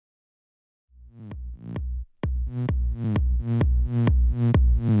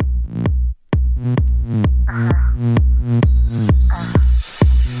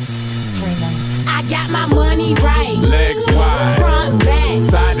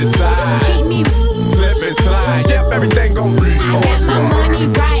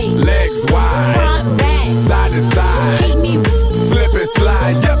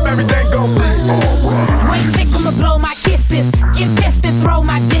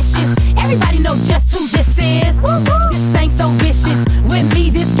vicious. Everybody know just who this is. This thing so vicious. With me,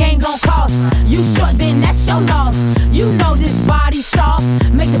 this game gon' cost. You short, then that's your loss. You know this body soft.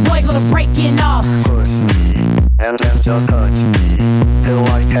 Make the boy go to breaking off. Push me, and then just touch me, till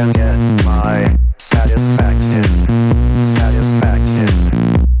I can get my satisfaction. Satisfaction.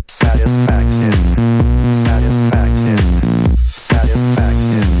 Satisfaction. Satisfaction.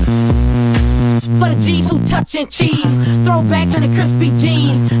 Satisfaction. For the G's who touchin' cheese, throwbacks and the crispy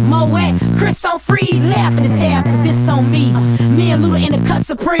jeans. Moet, Chris on freeze, laughing the tab, cause this on me. Me and Luda in the cut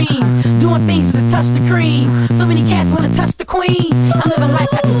supreme, doing things to touch the cream. So many cats wanna touch the queen. I'm living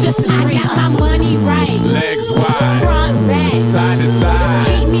life like it's just a dream. I got my money right, legs wide, front, back, side to side,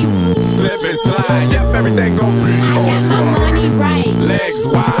 keep me slip and slide. Yep, everything gon' be I got my money right, legs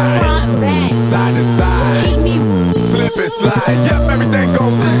wide, front, back, side to side, keep me slip and slide. Yep, everything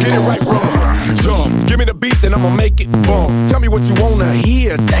gon' get it right, bro. Jump, give me the beat, then I'ma make it bump. Tell me what you wanna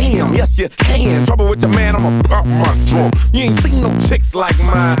hear, damn, yes you can. Trouble with your man, I'ma pop my trunk. You ain't seen no chicks like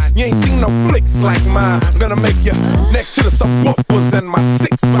mine, you ain't seen no flicks like mine. I'm gonna make you next to the subwoofers and my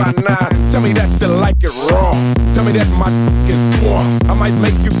 6x9. Tell me that you like it raw, tell me that my is poor. I might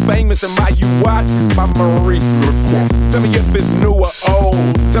make you famous and buy you watches by Marie Lacour. Tell me if it's new or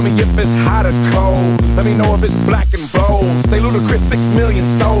old, tell me if it's hot or cold. Let me know if it's black and bold. Say Ludacris 6 million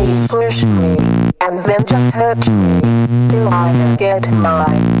sold. Push me, and then just touch me, till I can get my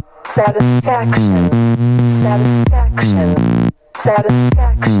satisfaction. Satisfaction.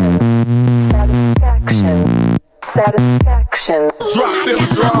 Satisfaction. Satisfaction. Satisfaction. Drop them my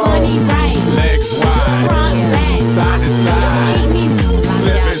drums, money right, legs wide, front, back, side to side, keep me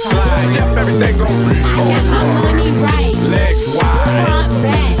slip and slide. Yep, everything gon' be I got my money right, legs wide, front,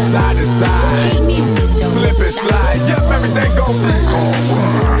 back, side to side, keep me slip and slide. Yep, everything gon' be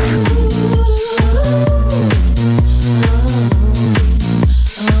alright.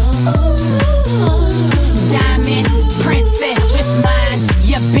 Diamond princess, just mind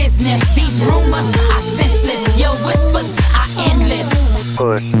your business. These rumors are senseless, your whispers are endless.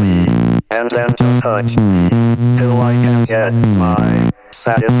 Push me, and then just touch me, till I can get my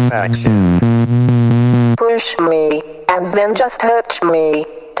satisfaction. Push me, and then just touch me,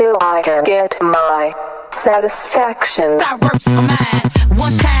 till I can get my satisfaction. That works for mine.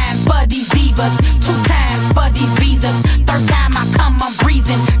 One time for these divas, 2 times for these visas. 3rd time I come, I'm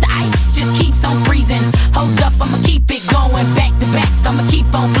breezing. The ice just keeps on freezing. Hold up, I'ma keep it going. Back to back, I'ma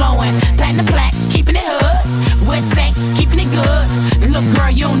keep on blowing. Platinum plaques, keeping it hood. Wet sex, keeping it good. Look,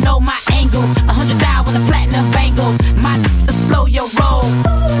 girl, you don't know my angle. 100,000 a platinum bangle. My to slow your roll.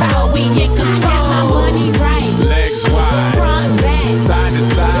 How we in control. I got my money right, Legs wide, front, back, side to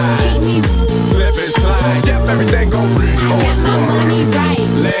side, keep me. slip and slide. Yep, everything gon' be I got my money right,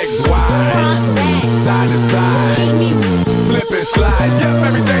 legs wide, front, back, side to side, keep me. slip and slide. Yep,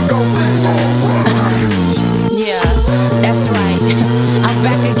 everything gon' be alright. Yeah, that's right. I'm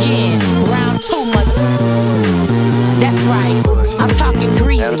back again. Round 2, mother. That's right. I'm talking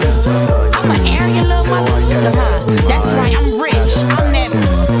greasy. I'm an area little mother. That's right. I'm rich. I'm that.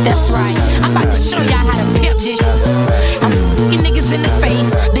 That's right. I'm about to show y'all how to pimp this. I'm fucking niggas in the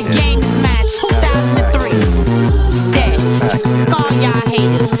face. The game is mine. 2003. That. Fuck all y'all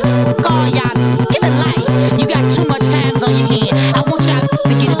haters. Fuck all y'all. Get a life. You got too much times on your hand. I want y'all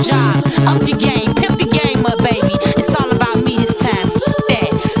to get a job. Up your game. Pimp your game up, baby. It's all about me this time.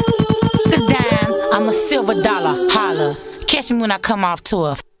 That. The dime. I'm a silver dollar. Holla. Catch me when I come off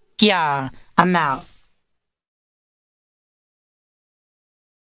tour. Y'all. I'm out.